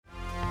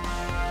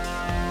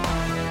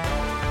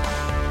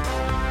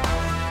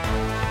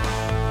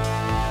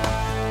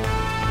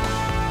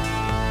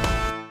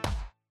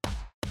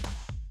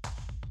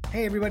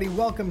Hey everybody,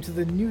 welcome to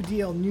the New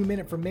Deal New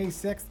Minute for May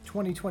 6th,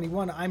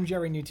 2021. I'm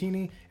Jerry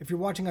Nutini. If you're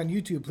watching on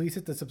YouTube, please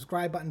hit the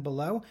subscribe button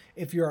below.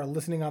 If you're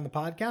listening on the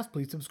podcast,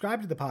 please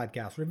subscribe to the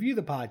podcast, review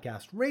the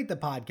podcast, rate the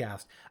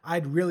podcast.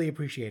 I'd really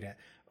appreciate it.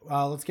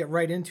 Let's get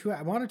right into it.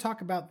 I want to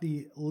talk about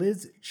the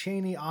Liz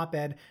Cheney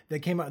op-ed that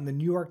came out in the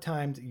New York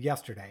Times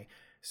yesterday.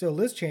 So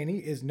Liz Cheney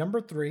is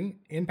number 3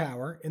 in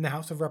power in the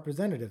House of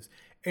Representatives,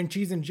 and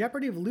she's in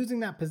jeopardy of losing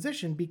that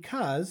position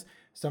because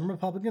some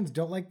Republicans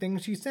don't like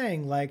things she's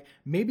saying, like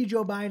maybe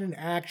Joe Biden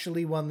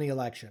actually won the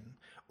election,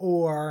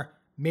 or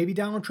maybe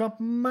Donald Trump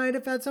might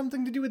have had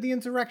something to do with the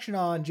insurrection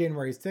on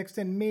January 6th,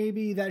 and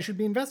maybe that should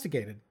be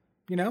investigated.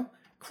 You know,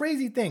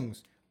 crazy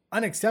things,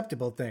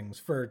 unacceptable things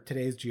for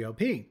today's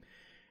GOP.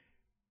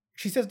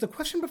 She says the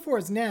question before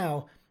us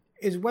now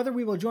is whether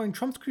we will join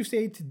Trump's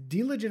crusade to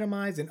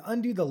delegitimize and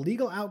undo the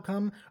legal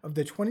outcome of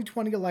the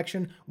 2020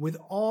 election with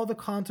all the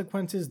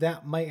consequences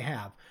that might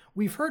have.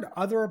 We've heard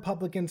other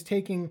Republicans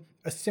taking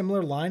a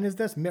similar line as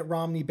this. Mitt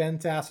Romney, Ben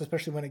Sasse,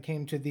 especially when it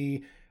came to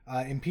the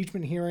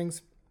impeachment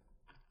hearings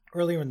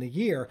earlier in the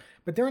year,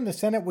 but they're in the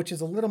Senate, which is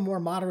a little more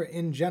moderate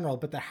in general,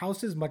 but the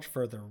House is much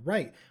further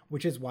right,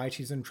 which is why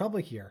she's in trouble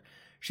here.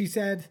 She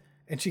said,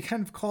 and she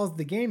kind of calls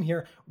the game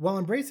here, while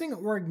embracing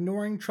or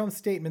ignoring Trump's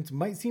statements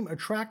might seem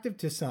attractive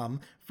to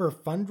some for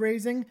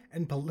fundraising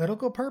and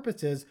political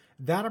purposes,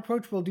 that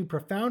approach will do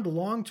profound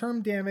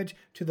long-term damage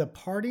to the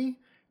party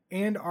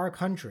and our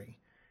country.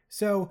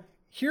 So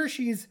here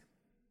she's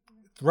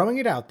throwing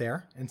it out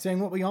there and saying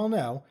what we all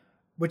know,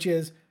 which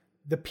is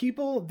the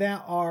people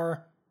that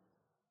are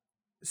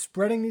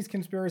spreading these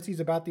conspiracies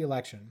about the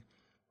election,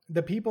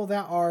 the people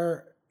that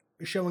are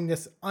showing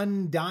this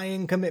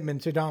undying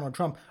commitment to Donald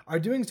Trump are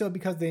doing so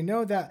because they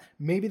know that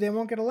maybe they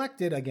won't get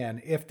elected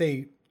again if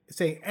they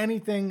say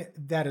anything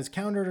that is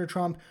counter to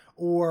Trump,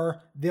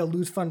 or they'll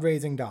lose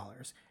fundraising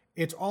dollars.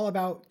 It's all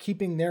about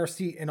keeping their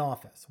seat in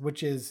office,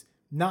 which is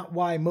not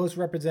why most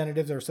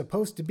representatives are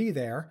supposed to be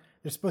there.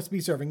 They're supposed to be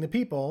serving the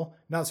people,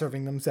 not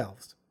serving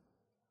themselves.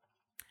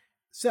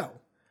 So,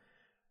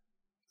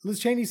 Liz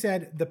Cheney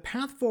said the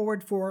path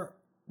forward for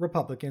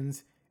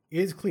Republicans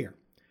is clear.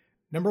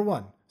 Number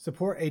 1,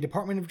 support a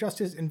Department of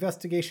Justice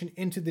investigation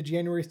into the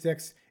January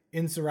 6th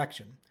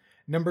insurrection.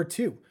 Number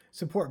 2,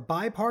 support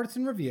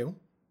bipartisan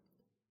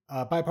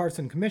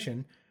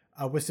commission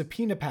with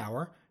subpoena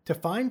power to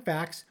find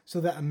facts so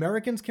that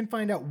Americans can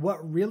find out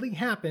what really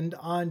happened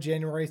on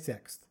January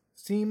 6th.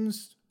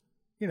 Seems,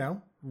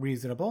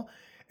 reasonable.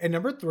 And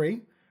number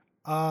 3,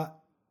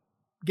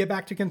 get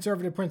back to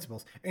conservative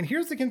principles. And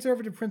here's the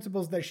conservative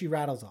principles that she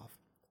rattles off.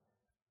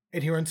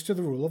 Adherence to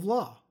the rule of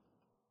law.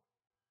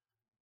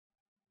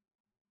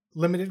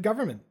 Limited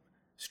government,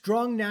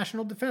 strong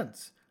national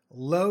defense,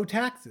 low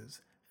taxes,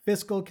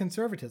 fiscal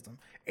conservatism.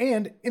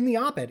 And in the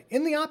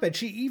op-ed,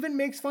 she even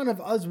makes fun of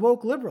us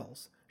woke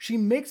liberals. She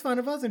makes fun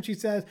of us and she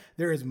says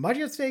there is much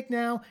at stake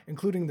now,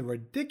 including the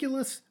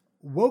ridiculous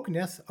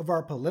wokeness of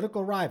our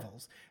political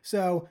rivals.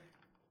 So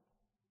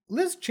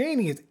Liz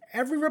Cheney is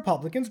every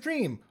Republican's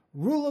dream.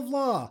 Rule of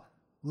law.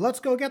 Let's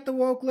go get the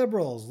woke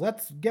liberals.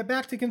 Let's get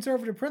back to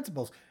conservative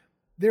principles.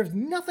 There's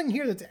nothing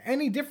here that's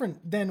any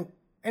different than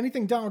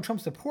anything Donald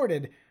Trump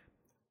supported,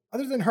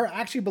 other than her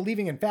actually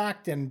believing in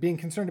fact and being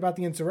concerned about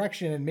the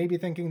insurrection and maybe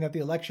thinking that the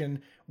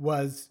election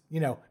was,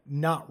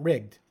 not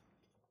rigged.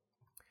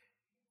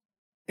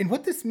 And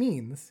what this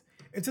means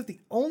is that the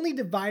only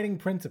dividing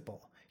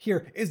principle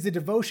here is the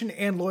devotion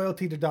and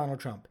loyalty to Donald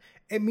Trump.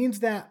 It means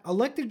that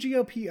elected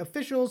GOP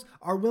officials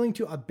are willing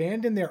to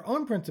abandon their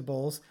own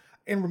principles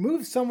and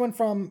remove someone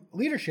from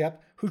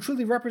leadership who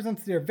truly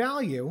represents their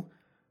value,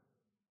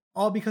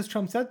 all because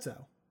Trump said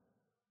so.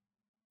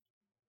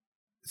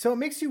 So it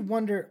makes you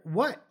wonder,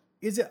 what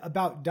is it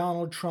about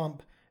Donald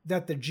Trump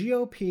that the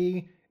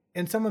GOP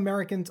and some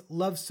Americans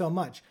love so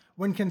much?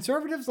 When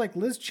conservatives like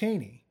Liz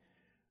Cheney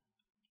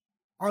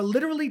are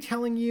literally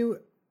telling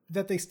you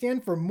that they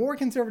stand for more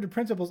conservative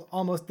principles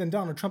almost than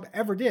Donald Trump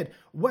ever did,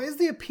 what is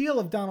the appeal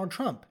of Donald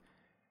Trump?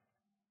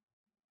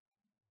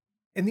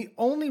 And the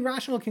only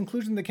rational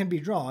conclusion that can be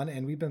drawn,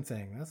 and we've been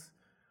saying this,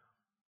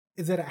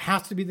 is that it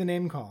has to be the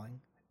name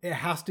calling. It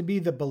has to be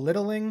the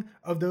belittling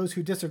of those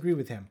who disagree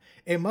with him.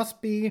 It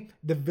must be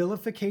the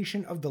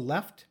vilification of the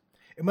left.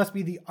 It must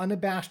be the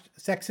unabashed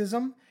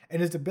sexism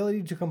and his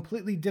ability to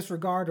completely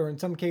disregard, or in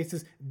some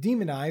cases,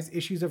 demonize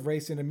issues of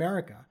race in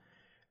America.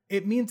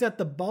 It means that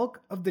the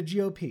bulk of the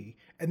GOP,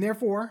 and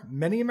therefore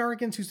many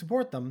Americans who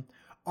support them,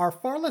 are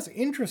far less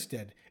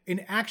interested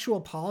in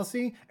actual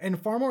policy and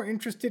far more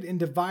interested in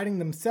dividing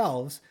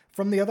themselves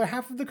from the other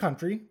half of the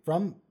country,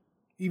 from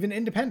even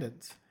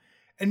independents,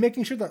 and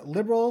making sure that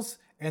liberals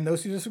and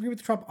those who disagree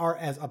with Trump are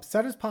as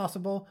upset as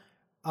possible,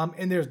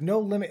 and there's no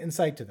limit in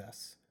sight to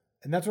this.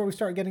 And that's where we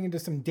start getting into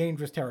some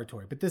dangerous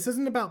territory. But this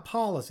isn't about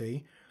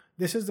policy.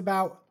 This is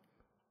about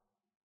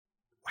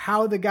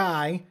how the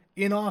guy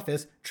in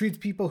office treats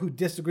people who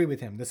disagree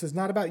with him. This is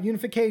not about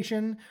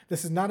unification.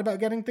 This is not about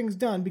getting things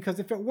done, because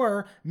if it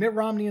were, Mitt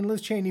Romney and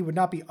Liz Cheney would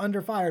not be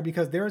under fire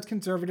because they're as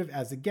conservative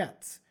as it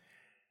gets.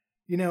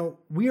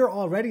 We are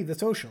already the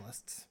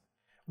socialists.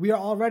 We are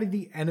already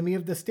the enemy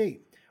of the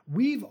state.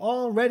 We've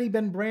already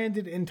been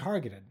branded and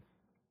targeted.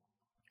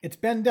 It's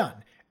been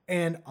done.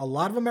 And a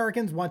lot of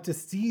Americans want to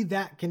see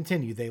that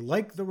continue. They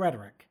like the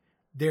rhetoric.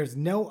 There's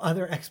no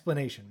other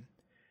explanation.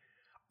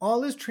 All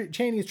Liz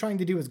Cheney is trying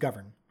to do is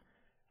govern.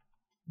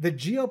 The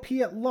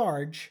GOP at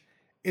large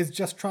is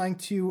just trying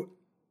to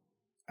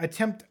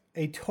attempt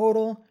a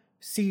total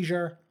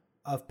seizure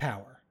of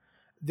power.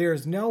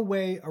 There's no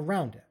way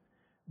around it.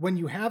 When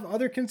you have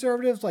other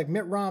conservatives like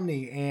Mitt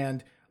Romney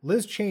and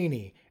Liz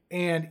Cheney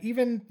and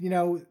even,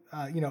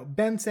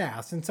 Ben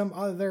Sasse and some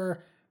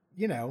other,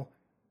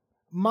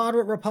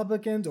 moderate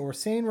Republicans or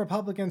sane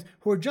Republicans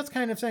who are just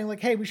kind of saying like,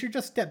 hey, we should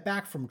just step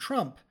back from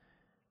Trump.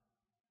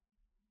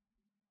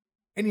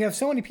 And you have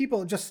so many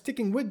people just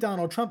sticking with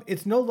Donald Trump,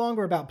 it's no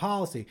longer about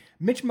policy.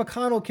 Mitch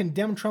McConnell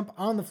condemned Trump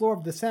on the floor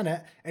of the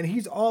Senate, and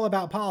he's all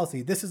about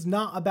policy. This is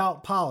not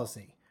about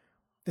policy.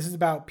 This is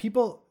about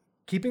people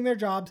keeping their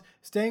jobs,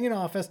 staying in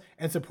office,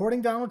 and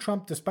supporting Donald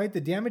Trump despite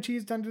the damage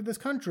he's done to this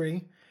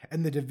country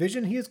and the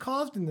division he has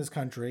caused in this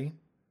country.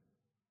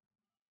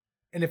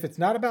 And if it's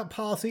not about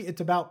policy,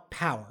 it's about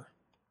power.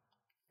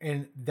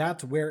 And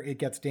that's where it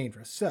gets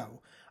dangerous.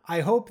 So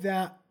I hope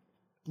that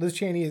Liz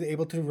Cheney is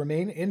able to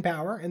remain in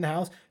power in the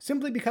House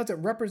simply because it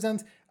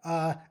represents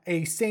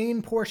a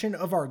sane portion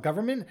of our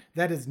government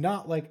that is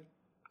not like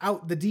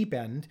out the deep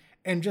end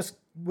and just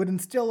would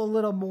instill a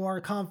little more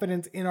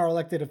confidence in our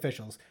elected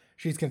officials.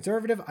 She's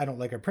conservative. I don't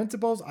like her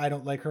principles. I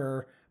don't like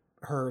her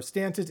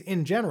stances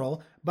in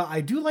general, but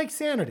I do like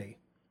sanity.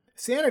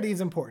 Sanity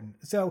is important.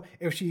 So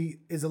if she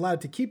is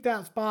allowed to keep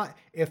that spot,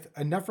 if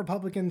enough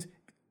Republicans,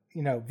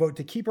 vote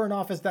to keep her in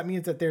office, that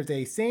means that there's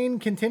a sane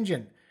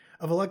contingent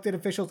of elected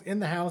officials in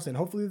the House and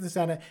hopefully the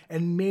Senate,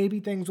 and maybe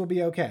things will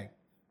be okay.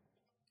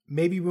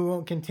 Maybe we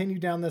won't continue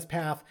down this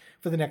path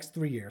for the next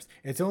 3 years.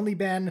 It's only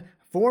been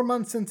 4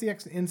 months since the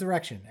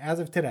insurrection as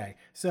of today.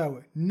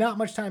 So not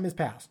much time has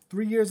passed.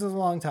 3 years is a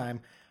long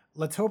time.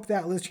 Let's hope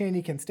that Liz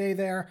Cheney can stay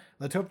there.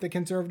 Let's hope the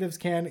conservatives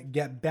can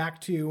get back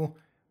to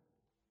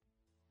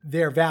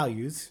their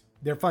values,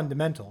 their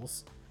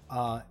fundamentals,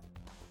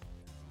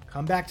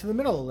 come back to the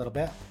middle a little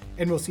bit,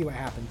 and we'll see what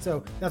happens.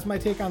 So that's my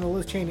take on the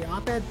Liz Cheney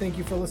op-ed. Thank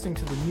you for listening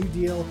to the New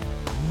Deal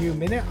New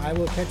Minute. I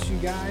will catch you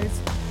guys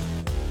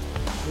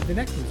with the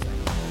next news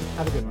segment.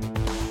 Have a good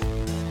one.